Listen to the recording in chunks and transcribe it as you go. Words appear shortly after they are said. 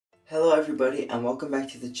Hello everybody and welcome back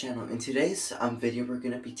to the channel. In today's video we're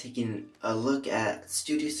going to be taking a look at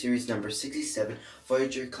Studio Series number 67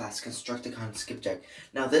 Voyager class constructicon Skipjack.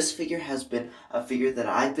 Now this figure has been a figure that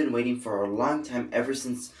I've been waiting for a long time, ever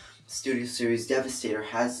since Studio Series Devastator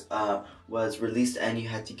was released and you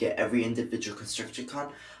had to get every individual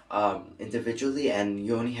constructicon individually, and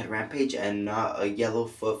you only had Rampage and not a yellow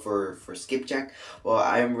foot for Skipjack. Well,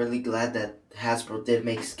 I am really glad that Hasbro did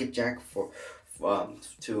make Skipjack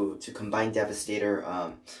to combine Devastator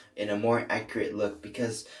in a more accurate look,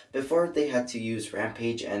 because before they had to use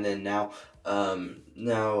Rampage, and then now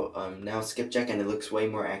Skipjack, and it looks way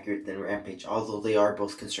more accurate than Rampage. Although they are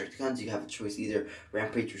both Constructicons, you have a choice, either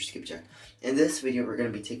Rampage or Skipjack. In this video we're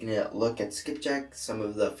going to be taking a look at Skipjack, some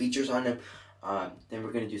of the features on him. Then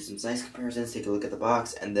we're going to do some size comparisons, take a look at the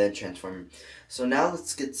box, and then transform him. So now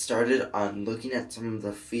let's get started on looking at some of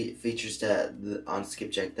the features on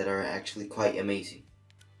Skipjack that are actually quite amazing.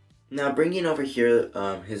 Now, bringing over here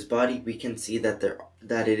his body, we can see that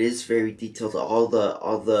it is very detailed. All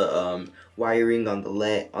the wiring on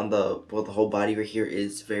the whole body right here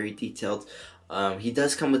is very detailed. He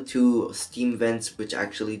does come with two steam vents, which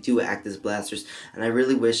actually do act as blasters, and I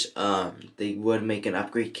really wish they would make an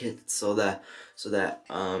upgrade kit so that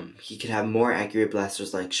he could have more accurate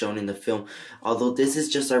blasters like shown in the film. Although this is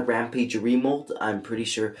just a Rampage remold, I'm pretty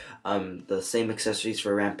sure the same accessories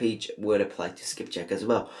for Rampage would apply to Skipjack as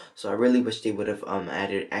well. So I really wish they would have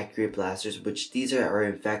added accurate blasters, which these are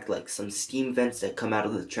in fact like some steam vents that come out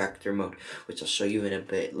of the tractor mode, which I'll show you in a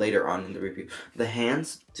bit later on in the review. The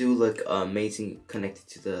hands do look amazing connected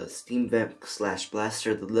to the steam vent slash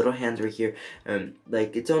blaster. The little hands right here,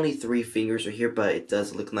 like it's only 3 fingers right here, but it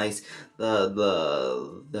does look nice. The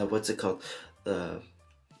what's it called, the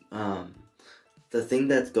thing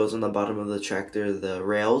that goes on the bottom of the tractor, the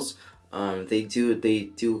rails, they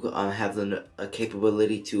do have a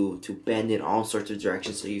capability to bend in all sorts of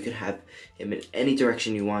directions, so you could have him in any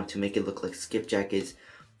direction you want to make it look like Skipjack is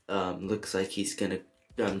looks like he's gonna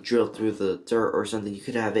drill through the dirt or something. You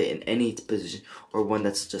could have it in any position, or one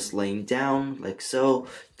that's just laying down like so.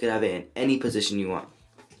 You could have it in any position you want.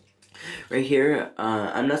 Right here,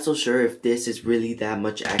 I'm not so sure if this is really that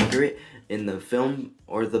much accurate in the film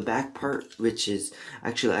or the back part, which is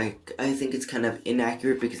actually I think it's kind of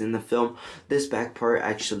inaccurate, because in the film this back part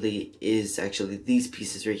is actually these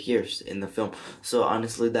pieces right here in the film. So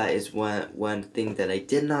honestly, that is one thing that I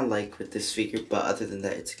did not like with this figure, but other than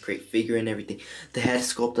that, it's a great figure and everything. The head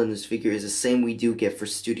sculpt on this figure is the same we do get for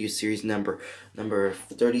Studio Series number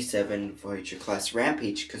 37 Voyager class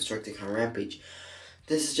Rampage, Constructicon Rampage.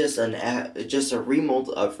 This is just a remold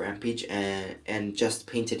of Rampage and just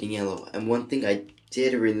painted in yellow. And one thing I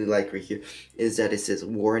did really like right here is that it says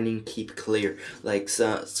 "Warning, keep clear." Like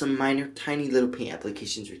some minor, tiny little paint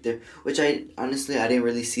applications right there, which I didn't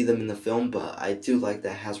really see them in the film, but I do like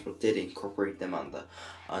that Hasbro did incorporate them on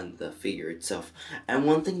the figure itself. And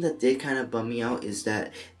one thing that did kind of bum me out is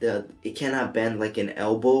that it cannot bend like an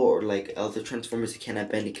elbow, or like other Transformers. It cannot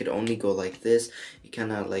bend. It could only go like this. It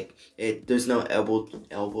kind of like there's no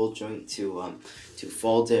elbow joint to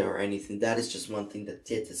fold it or anything. That is just one thing that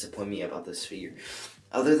did disappoint me about this figure.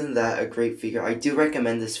 Other than that, a great figure. I do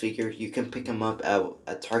recommend this figure. You can pick him up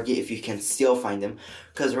at Target if you can still find him,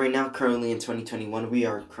 because right now, currently in 2021, we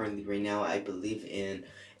are currently right now, I believe, in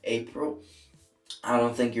April. I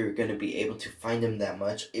don't think you're going to be able to find him that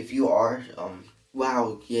much. If you are,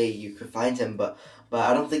 wow, yay, you could find him, but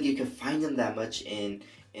I don't think you can find him that much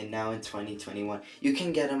now in 2021. You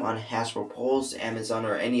can get him on Hasbro Pulse, Amazon,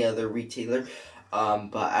 or any other retailer,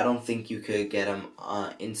 but I don't think you could get him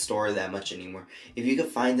in store that much anymore. If you could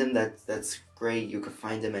find him, that's great. You could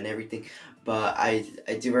find him and everything, but I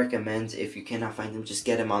do recommend, if you cannot find him, just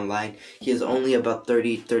get him online. He is only about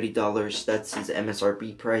 $30. That's his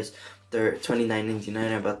MSRP price. They're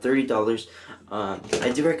 $29.99, about $30. I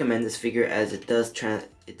do recommend this figure, as it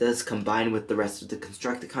does combine with the rest of the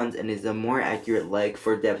Constructicons and is a more accurate leg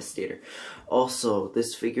for Devastator. Also,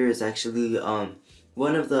 this figure is actually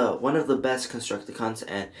one of the best Constructicons,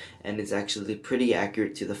 and is actually pretty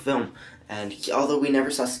accurate to the film. And although we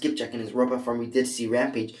never saw Skipjack in his robot form, we did see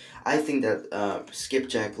Rampage. I think that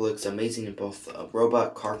Skipjack looks amazing in both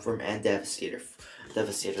robot car form and Devastator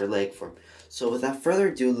leg form. So without further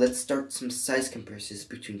ado, let's start some size comparisons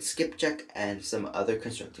between Skipjack and some other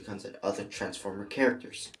Constructicons and other Transformer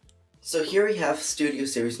characters. So here we have Studio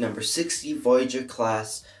Series number 60 Voyager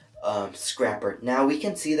class Scrapper. Now we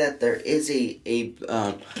can see that there is a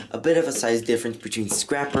bit of a size difference between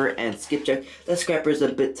Scrapper and Skipjack. The Scrapper is a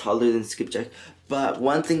bit taller than Skipjack, but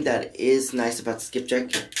one thing that is nice about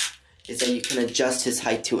Skipjack is that you can adjust his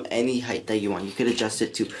height to any height that you want. You could adjust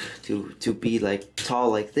it to be like tall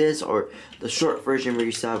like this, or the short version where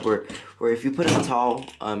you saw where if you put him tall,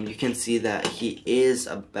 you can see that he is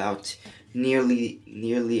about nearly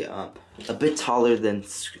a bit taller than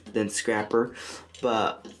Scrapper,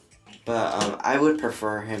 but I would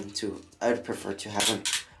prefer to have him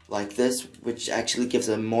like this, which actually gives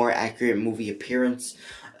a more accurate movie appearance.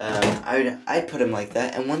 I'd put him like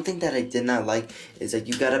that. And one thing that I did not like is that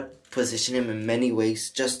you gotta position him in many ways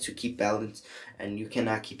just to keep balance, and you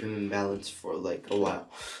cannot keep him in balance for like a while.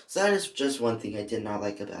 So that is just one thing I did not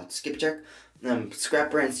like about Skipjack.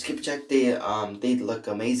 Scrapper and Skipjack, they look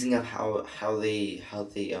amazing of how they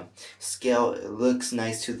scale. It looks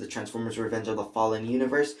nice to the Transformers Revenge of the Fallen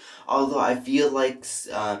universe. Although I feel like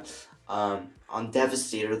on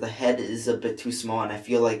Devastator the head is a bit too small, and I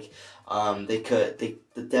feel like the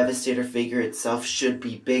Devastator figure itself should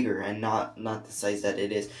be bigger and not the size that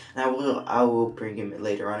it is. And I will bring him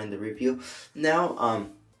later on in the review. Now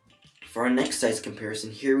for our next size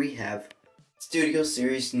comparison, here we have Studio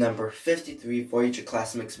Series number 53 Voyager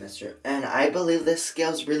Class Mixmaster, and I believe this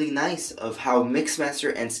scales really nice of how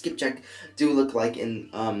Mixmaster and Skipjack do look like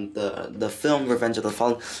in the film Revenge of the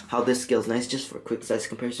Fallen. How this scales nice. Just for a quick size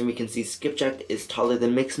comparison, we can see Skipjack is taller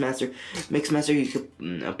than Mixmaster. Mixmaster, you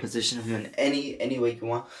could position him in any way you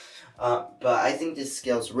want. But I think this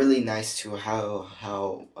scales really nice to how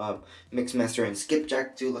Mixmaster and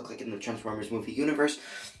Skipjack do look like in the Transformers movie universe.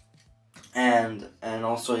 And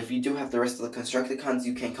also, if you do have the rest of the Constructicons,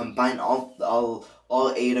 you can combine all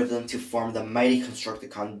 8 of them to form the mighty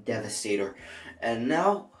Constructicon Devastator. And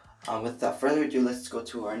now, without further ado, let's go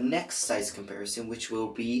to our next size comparison, which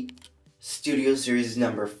will be Studio Series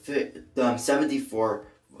number 74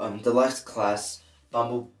 Deluxe Class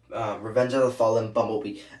Revenge of the Fallen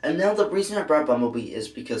Bumblebee. And now the reason I brought Bumblebee is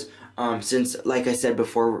because since, like I said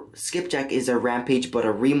before, Skipjack is a Rampage but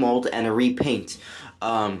a remold and a repaint.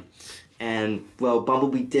 And, well,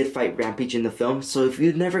 Bumblebee did fight Rampage in the film, so if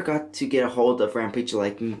you never got to get a hold of Rampage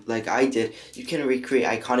like I did, you can recreate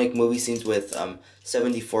iconic movie scenes with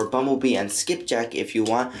 74 Bumblebee and Skipjack if you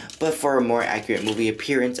want, but for a more accurate movie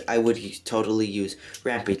appearance, I would totally use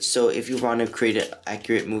Rampage. So if you want to create an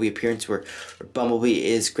accurate movie appearance where Bumblebee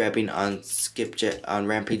is grabbing on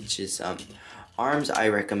Rampage's arms, I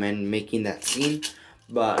recommend making that scene.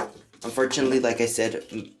 But unfortunately, like I said,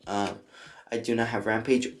 I do not have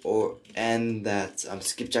Rampage, and that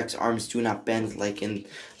Skipjack's arms do not bend like in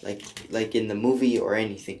the movie or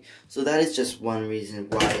anything. So that is just one reason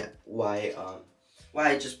why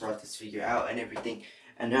I just brought this figure out and everything.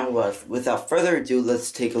 And now, without further ado,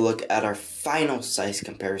 let's take a look at our final size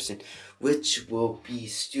comparison, which will be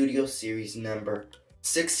Studio Series number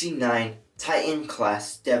 69 Titan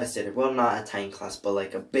Class Devastator. Well, not a Titan Class, but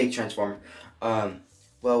like a big Transformer.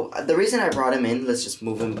 Well, the reason I brought him in, let's just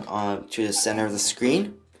move him to the center of the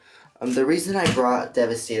screen. The reason I brought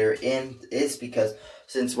Devastator in is because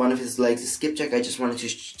since one of his legs is Skipjack, I just wanted to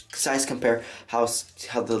size compare how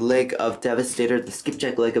the leg of Devastator, the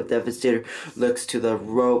Skipjack leg of Devastator, looks to the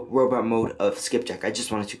robot mode of Skipjack. I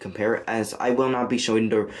just wanted to compare, as I will not be showing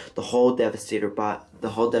the whole Devastator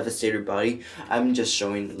body. I'm just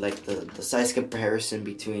showing like the size comparison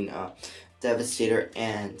between Devastator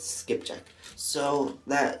and Skipjack. So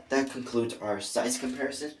that concludes our size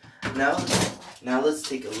comparison. Now let's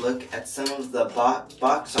take a look at some of the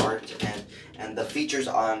box art and the features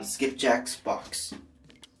on Skipjack's box.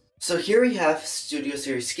 So here we have Studio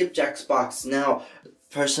Series Skipjack's box. Now,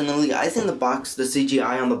 personally, I think the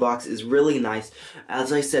CGI on the box is really nice.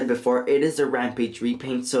 As I said before, it is a Rampage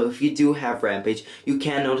repaint, so if you do have Rampage, you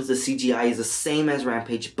can notice the CGI is the same as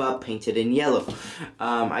Rampage, but painted in yellow.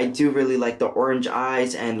 I do really like the orange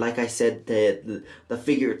eyes, and like I said, the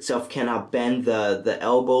figure itself cannot bend the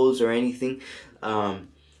elbows or anything.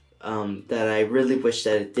 That I really wish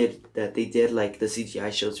that they did like the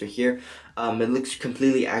CGI shows right here. It looks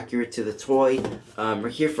completely accurate to the toy.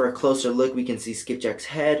 Right here for a closer look, we can see Skipjack's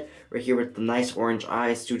head. Right here with the nice orange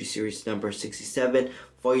eyes, Studio Series number 67,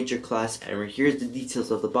 Voyager class. And right here's the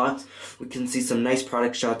details of the box. We can see some nice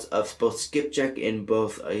product shots of both Skipjack in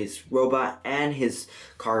both his robot and his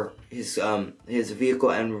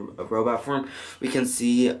vehicle and robot form. We can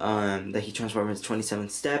see that he transforms 27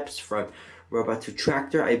 steps from robot to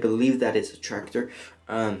tractor. I believe that is a tractor.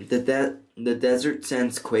 The desert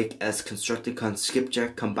sends Quake as Constructicon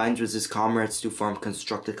Skipjack combines with his comrades to form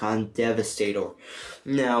Constructicon Devastator.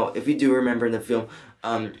 Now, if you do remember in the film,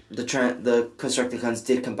 the Constructicons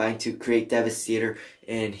did combine to create Devastator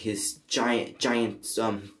in his giant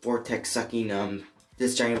vortex sucking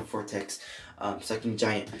this giant vortex, sucking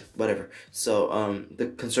giant, whatever. So the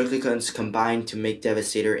constructicons combine to make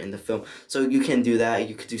Devastator in the film. So you can do that.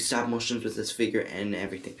 You could do stop motions with this figure and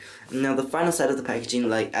everything. Now the final side of the packaging,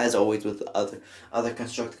 like as always with other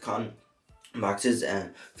constructicon boxes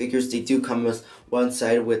and figures, they do come with one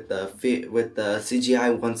side with the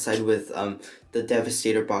CGI, one side with the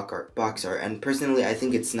Devastator box art, and personally I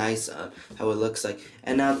think it's nice how it looks like.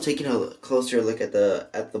 And now taking a closer look at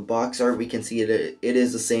the box art, we can see it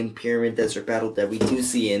is the same Pyramid Desert Battle that we do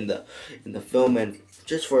see in the film. And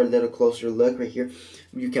just for a little closer look right here,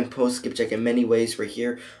 you can pose Skipjack in many ways right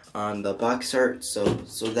here on the box art, so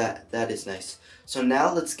that is nice. So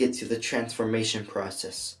now let's get to the transformation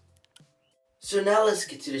process. Now the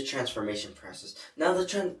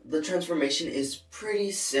transformation is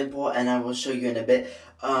pretty simple, and I will show you in a bit.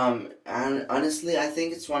 And honestly, I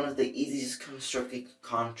think it's one of the easiest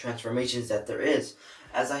Constructicon transformations that there is.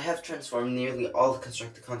 As I have transformed nearly all the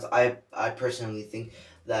Constructicons, I personally think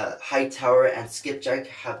that Hightower and Skipjack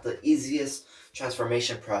have the easiest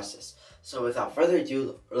transformation process. So without further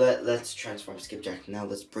ado, let's transform Skipjack. Now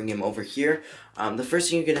let's bring him over here. The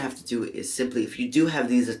first thing you're gonna have to do is simply, if you do have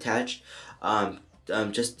these attached,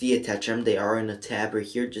 just deattach them. They are in a tab right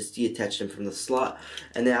here. Just deattach them from the slot,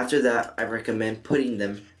 and then after that, I recommend putting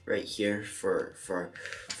them right here for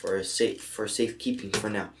safekeeping for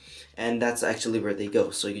now. And that's actually where they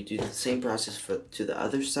go. So you do the same process to the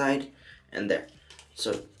other side and there.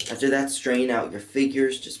 So after that, straighten out your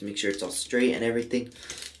figures. Just make sure it's all straight and everything.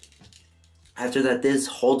 After that, this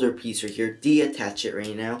holder piece right here, deattach it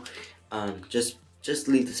right now. Just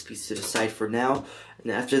leave this piece to the side for now.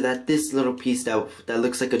 And after that, this little piece that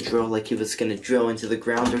looks like a drill, like he was gonna drill into the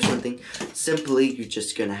ground or something, simply you're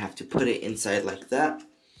just gonna have to put it inside like that.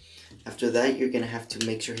 After that, you're gonna have to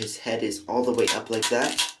make sure his head is all the way up like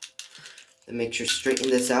that. Then make sure straighten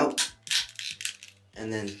this out,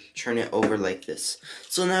 and then turn it over like this.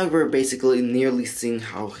 So now we're basically nearly seeing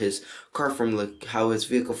how his how his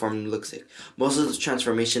vehicle form looks like. Most of the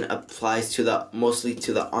transformation applies to mostly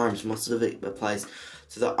to the arms. Most of it applies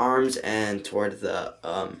to the arms and toward the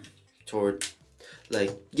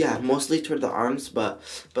mostly toward the arms, but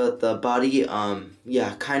the body,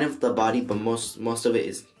 kind of the body, but most of it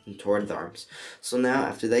is toward the arms. So now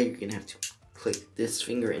after that, you're gonna have to click this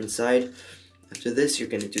finger inside. After this, you're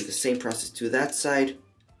gonna do the same process to that side,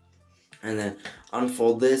 and then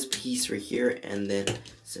unfold this piece right here, and then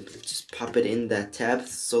simply just pop it in that tab.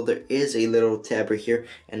 So there is a little tab right here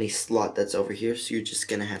and a slot that's over here, so you're just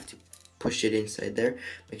gonna have to push it inside there.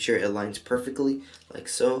 Make sure it aligns perfectly, like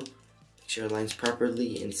so. Make sure it aligns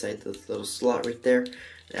properly inside the little slot right there.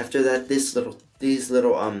 After that, these little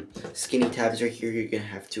skinny tabs right here, you're gonna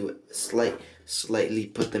have to slightly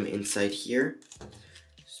put them inside here.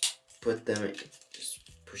 Just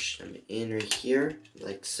push them in right here,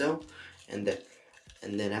 like so, and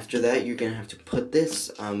then after that, you're gonna have to put this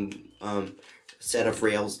set of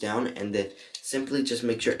rails down, and then simply just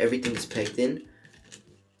make sure everything is pegged in.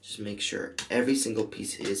 Just make sure every single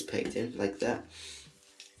piece is pegged in like that.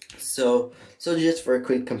 So just for a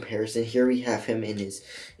quick comparison, here we have him in his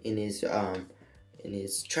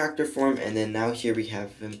tractor form, and then now here we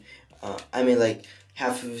have him.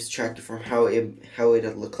 Half of his tractor form, how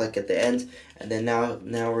it look like at the end, and then now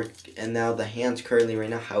the hands currently right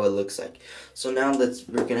now how it looks like. So now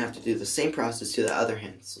we're gonna have to do the same process to the other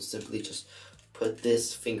hand. So simply just put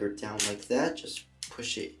this finger down like that, just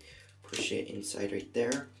push it inside right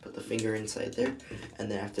there, put the finger inside there, and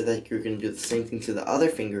then after that you're gonna do the same thing to the other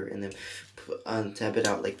finger, and then tab it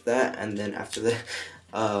out like that, and then after that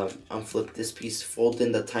unflip this piece, fold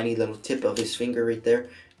in the tiny little tip of his finger right there,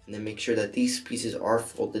 and then make sure that these pieces are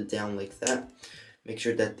folded down like that. Make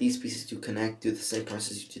sure that these pieces do connect. Do the same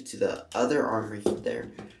process you did to the other arm right there.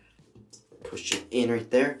 Push it in right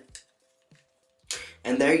there.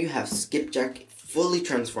 And there you have Skipjack fully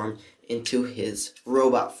transformed into his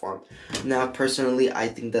robot form. Now, personally, I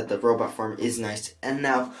think that the robot form is nice. And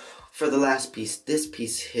now, for the last piece, this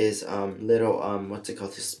piece, his little,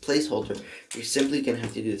 his placeholder, you're simply gonna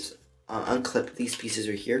have to do this. Unclip these pieces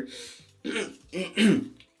right here.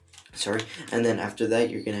 Sorry, and then after that,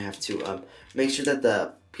 you're gonna have to make sure that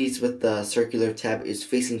the piece with the circular tab is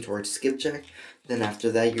facing towards Skipjack. Then after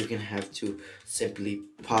that, you're gonna have to simply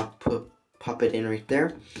pop it in right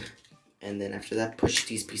there, and then after that, push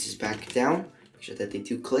these pieces back down. Make sure that they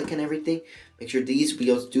do click and everything. Make sure these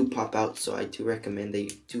wheels do pop out. So I do recommend that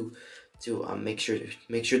you do make sure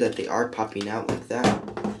that they are popping out like that.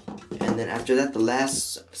 And then after that, the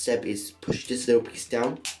last step is push this little piece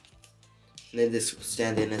down. And then this will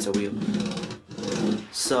stand in as a wheel.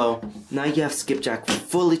 So now you have Skipjack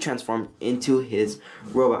fully transformed into his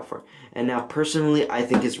robot form. And now personally, I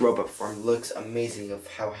think his robot form looks amazing of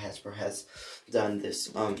how Hasbro has done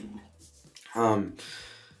this. Some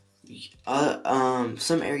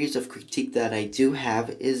areas of critique that I do have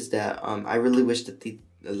is that I really wish that the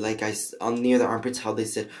near the armpits, how they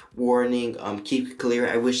said warning, keep clear.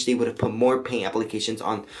 I wish they would have put more paint applications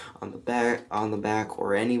on the back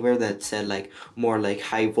or anywhere that said like more like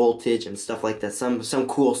high voltage and stuff like that. Some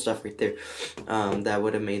cool stuff right there that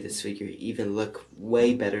would have made this figure even look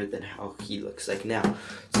way better than how he looks like now.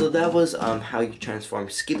 So that was how you transform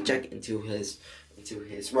Skipjack into his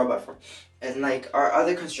robot form. And like our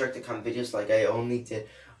other constructicon videos, like I only did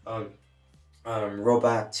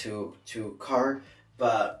robot to car.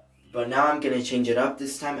 But now I'm going to change it up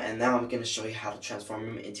this time, and now I'm going to show you how to transform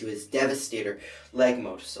him into his Devastator leg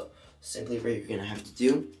mode. So simply what you're going to have to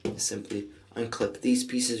do is simply unclip these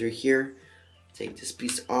pieces right here, take this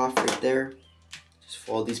piece off right there, just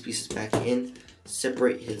fold these pieces back in,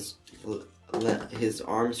 separate his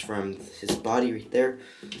arms from his body right there,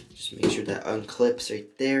 just make sure that unclips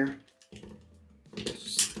right there,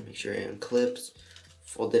 just make sure it unclips,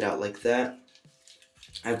 fold it out like that.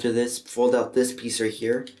 After this, fold out this piece right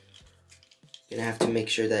here. You're gonna have to make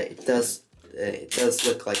sure that it does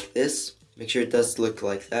look like this. Make sure it does look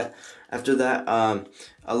like that. After that,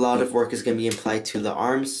 a lot of work is gonna be applied to the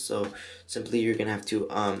arms. So simply, you're gonna have to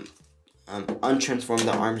untransform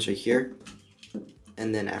the arms right here,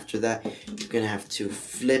 and then after that, you're gonna have to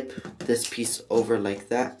flip this piece over like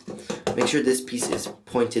that. Make sure this piece is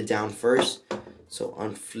pointed down first. So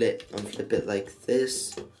unflip it like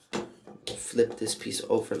this. Flip this piece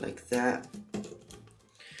over like that,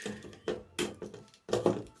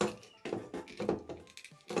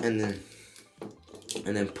 and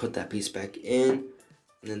then put that piece back in,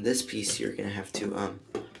 and then this piece you're gonna have to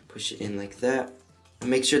push it in like that.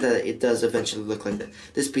 Make sure that it does eventually look like that.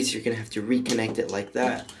 This piece you're gonna have to reconnect it like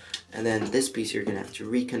that, and then this piece you're gonna have to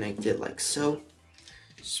reconnect it like so.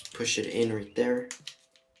 Just push it in right there.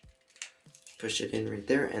 Push it in right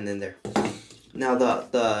there, and then there. Now the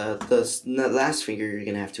last finger you're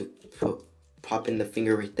gonna have to pop in the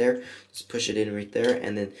finger right there. Just push it in right there,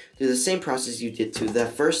 and then do the same process you did to the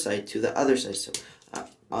first side to the other side. So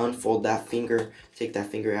unfold that finger, take that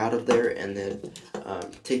finger out of there, and then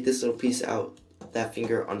take this little piece out. That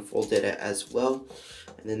finger, unfold it as well,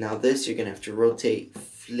 and then now this you're gonna have to rotate,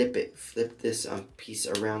 flip this piece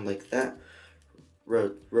around like that.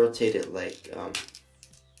 Rotate it like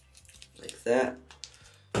that.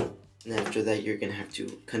 And after that, you're going to have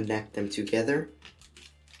to connect them together.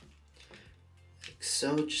 Like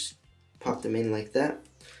so, just pop them in like that.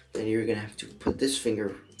 Then you're going to have to put this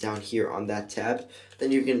finger down here on that tab.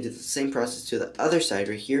 Then you're going to do the same process to the other side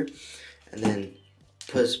right here. And then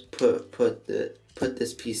put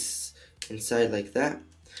this piece inside like that.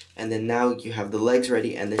 And then now you have the legs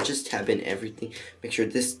ready, and then just tab in everything. Make sure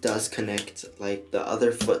this does connect like the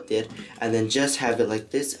other foot did. And then just have it like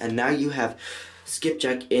this. And now you have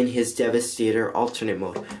Skipjack in his Devastator alternate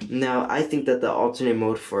mode. Now, I think that the alternate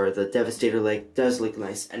mode for the Devastator leg does look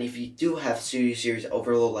nice. And if you do have series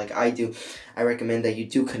overload like I do, I recommend that you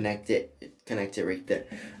do connect it right there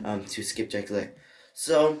to Skipjack's leg.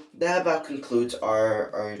 So that about concludes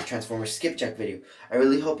our Transformers Skipjack video. I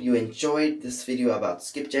really hope you enjoyed this video about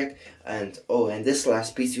Skipjack. And oh, and this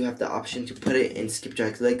last piece, you have the option to put it in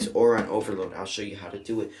Skipjack's legs or on Overload. I'll show you how to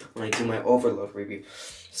do it when I do my Overload review.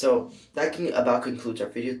 So that about concludes our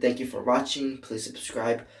video. Thank you for watching. Please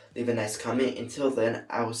subscribe, leave a nice comment. Until then,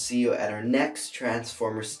 I will see you at our next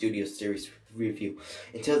Transformers Studio Series review.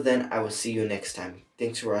 Until then, I will see you next time.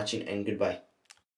 Thanks for watching, and goodbye.